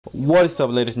What is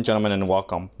up, ladies and gentlemen, and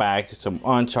welcome back to some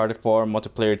Uncharted 4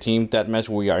 multiplayer team deathmatch.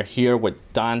 We are here with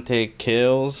Dante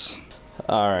kills.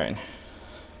 Alright.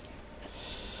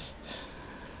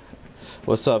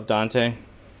 What's up, Dante?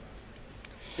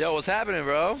 Yo, what's happening,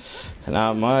 bro?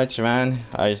 Not much, man.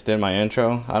 I just did my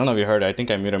intro. I don't know if you heard it. I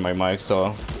think I muted my mic,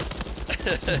 so...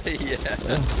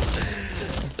 Yeah.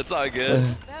 It's all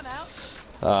good.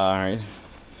 Alright.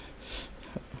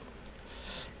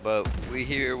 But we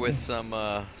here with some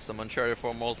Uncharted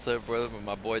 4 multiplayer with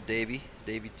my boy Davey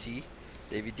T,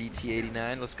 Davey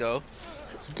DT89. Let's go.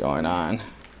 What's going on?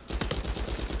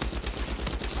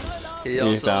 He's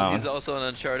also an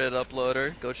Uncharted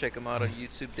uploader. Go check him out on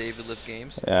YouTube, David Lift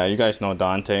Games. Yeah, you guys know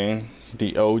Dante,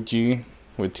 the OG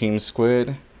with Team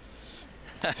Squid.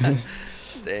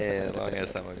 Damn, long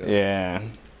ass time ago. Yeah.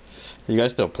 You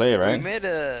guys still play, right? We made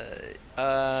a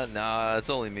nah, it's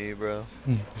only me, bro.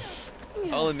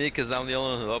 Only me, cause I'm the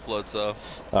only one who uploads, so.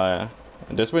 Oh yeah.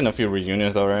 There's been a few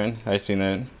reunions though, right? I seen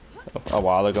it a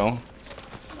while ago.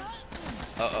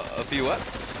 A few what?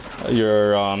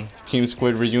 Your Team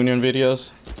Squid reunion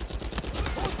videos.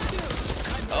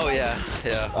 Oh yeah,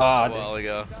 yeah. Ah, a while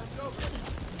ago.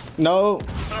 No.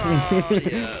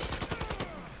 Yeah.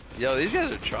 Yo, these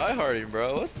guys are tryharding,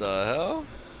 bro. What the hell?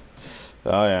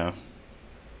 Oh yeah.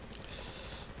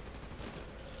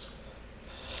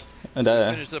 And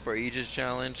finished up our Aegis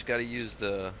challenge. Gotta use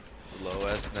the low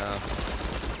S now.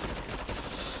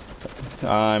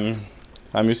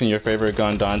 I'm using your favorite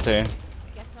gun, Dante.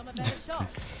 Guess I'm a better shot.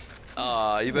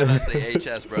 Aw, you better not say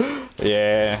HS, bro.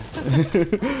 Yeah.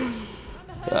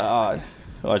 God.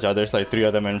 Watch out, there's like 3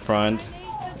 of them in front.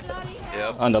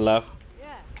 Yep. On the left.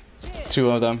 2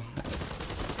 of them.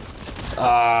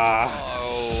 Ah.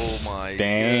 Oh my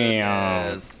damn.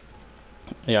 goodness.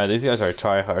 Yeah, these guys are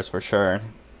tryhards for sure.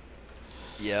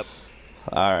 Yep.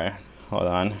 Alright, hold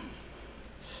on.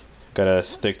 Gotta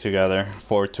stick together.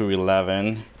 4 to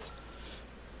 11.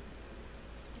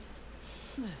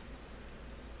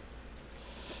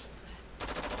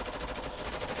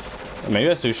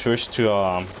 Maybe I should switch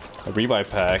to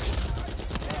revive packs.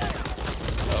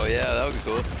 Oh yeah, that would be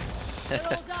cool.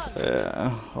 Yeah,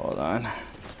 hold on.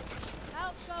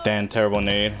 Damn, terrible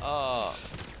nade.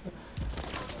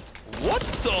 What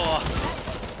the?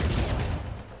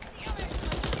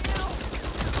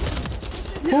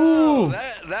 Yo,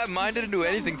 that mine didn't do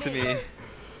anything to me.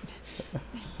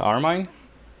 Our mine?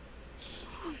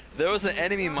 There was an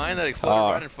enemy mine that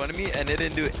exploded right in front of me, and it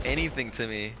didn't do anything to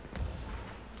me.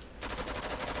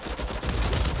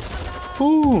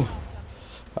 Woo!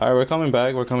 Alright, we're coming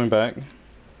back. We're coming back.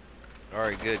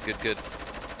 Alright, good.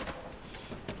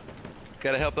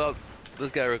 Gotta help out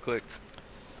this guy real quick.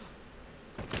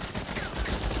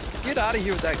 Get out of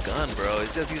here with that gun, bro.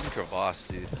 He's just using crevasse,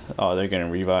 dude. Oh, they're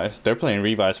getting revives. They're playing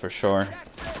revives for sure.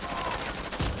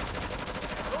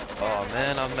 Oh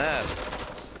man, I'm mad.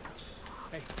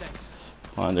 Hey, thanks.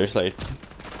 Oh, there's like...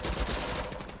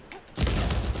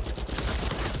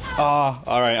 Ah,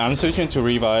 alright, I'm switching to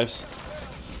revives.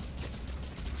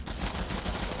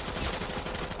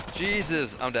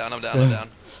 Jesus, I'm down.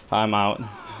 I'm out.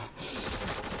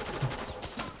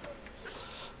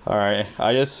 Alright,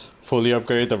 I just fully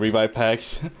upgraded the revive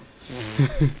packs.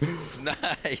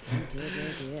 Nice.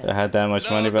 I had that much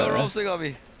money, but... No roasting on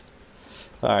me.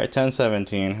 Alright,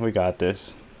 10-17. We got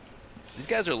this. These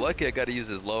guys are lucky I gotta use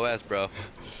his low ass, bro.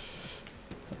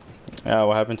 Yeah,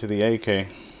 what happened to the AK?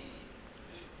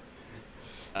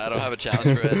 I don't have a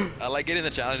challenge for it. I like getting the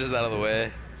challenges out of the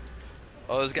way.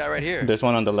 Oh, this guy right here. There's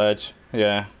one on the ledge.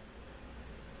 Yeah.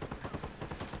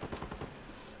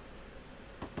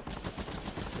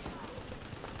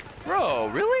 Bro,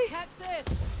 really? Catch this.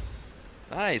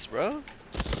 Nice, bro.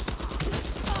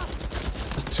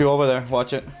 There's 2 over there.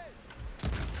 Watch it.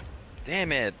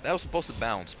 Damn it. That was supposed to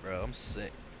bounce, bro. I'm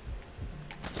sick.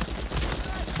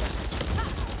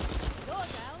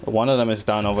 One of them is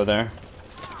down over there.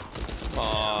 Come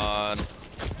on.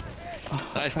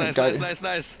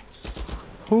 Nice.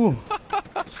 Whew.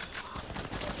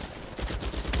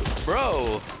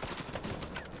 Bro.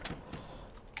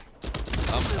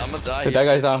 I'm gonna die. Hey, that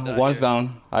guy's down. One's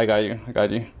down. I got you.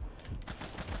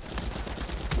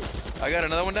 I got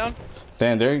another one down.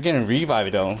 Damn, they're getting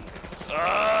revived though.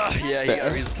 Yeah, he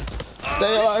got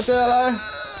Stay alive, stay alive.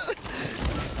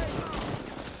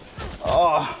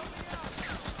 Oh.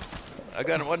 I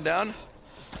got one down.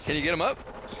 Can you get him up?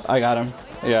 I got him.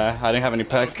 Yeah, I didn't have any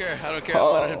packs. I don't care.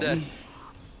 I'm letting him dead.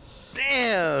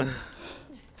 Damn.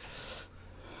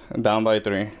 Down by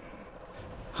 3.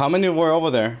 How many were over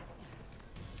there?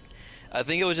 I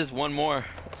think it was just one more.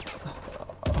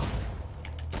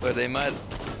 But they might.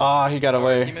 Ah, he got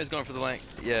away. Teammate's going for the flank.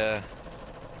 Yeah.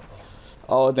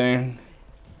 Oh, dang.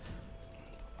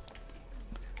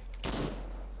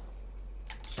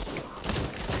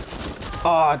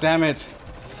 Oh, damn it.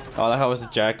 All I had was a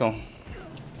jackal.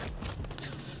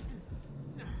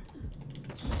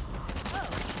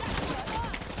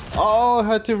 Oh, I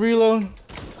had to reload.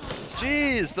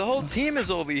 Jeez, the whole team is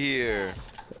over here.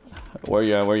 Where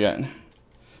you at? Where you at?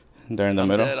 They're in the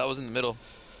middle? Dead. I was in the middle.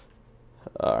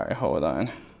 Alright, hold on.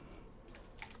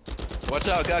 Watch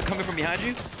out, guy coming from behind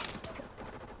you.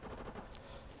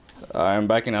 I'm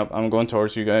backing up. I'm going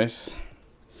towards you guys.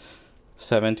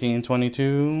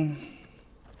 1722.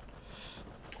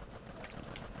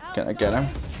 Can I get him?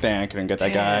 Dang, I couldn't get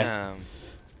that guy. Damn.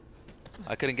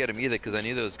 I couldn't get him either because I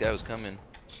knew this guy was coming.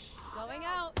 Going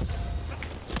out.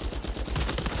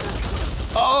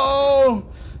 Oh!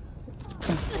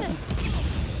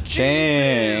 Jeez,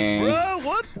 Dang. bro,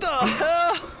 what the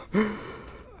hell?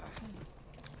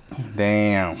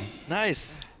 Damn.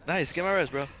 Nice, nice. Get my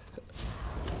rest, bro.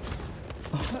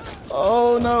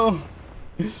 Oh no.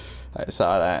 I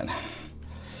saw that.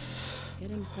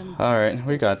 Getting some. Alright,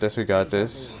 we got this, we got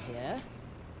this. Here.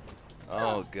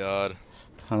 Oh God.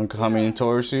 I'm coming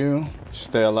towards you.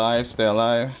 Stay alive, stay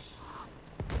alive.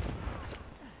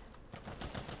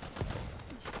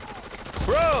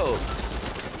 Bro!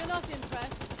 If you're not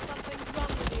impressed, something's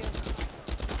wrong with you.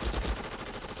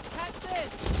 Catch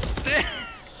this.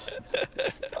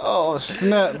 Oh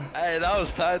snap. Hey, that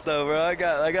was tight though, bro. I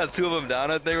got two of them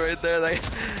down, I think, right there. Like,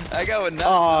 I got one now.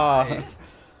 Ah.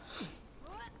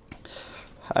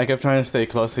 I kept trying to stay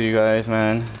close to you guys,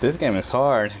 man. This game is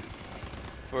hard.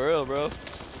 For real, bro.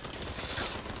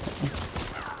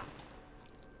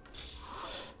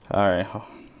 Alright.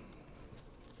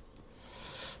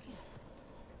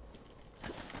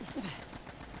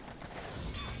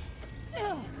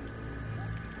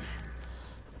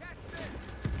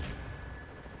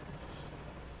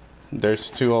 There's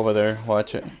two over there.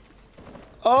 Watch it.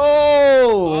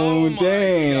 Oh, my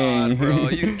dang. God, bro.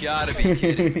 You gotta be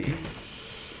kidding me.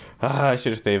 I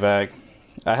should have stayed back.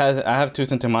 I have two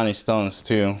Centimani stones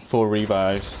too. Full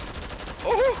revives.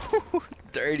 Oh,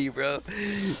 dirty, bro.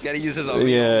 You gotta use his own.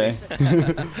 Yeah.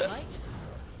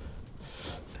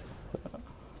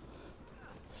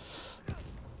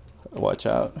 Watch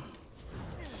out.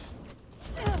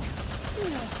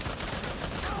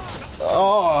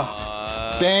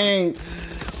 Oh, dang.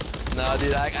 No,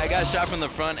 dude, I got shot from the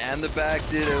front and the back,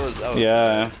 dude. It was. Oh,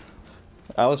 Yeah.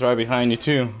 I was right behind you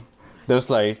too. There's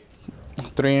like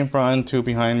 3 in front, 2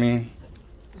 behind me.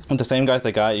 And the same guys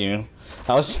that got you.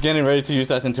 I was getting ready to use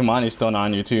that Centimani stone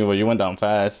on you too, but you went down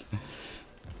fast.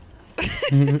 Bro,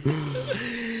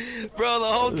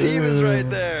 the whole team is right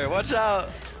there. Watch out.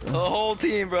 The whole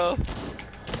team, bro.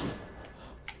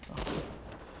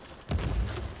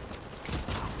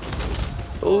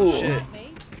 Ooh. Shit.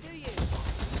 Me? Do you?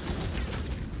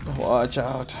 Watch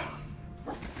out.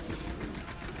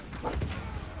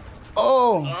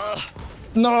 Oh!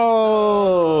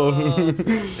 No!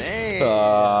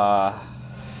 Dang.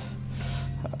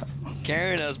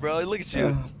 Carrying us, bro. Look at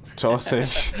you.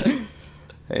 Sausage.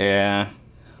 Yeah.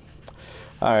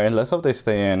 Alright, let's hope they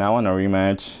stay in. I want a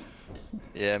rematch.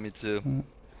 Yeah, me too.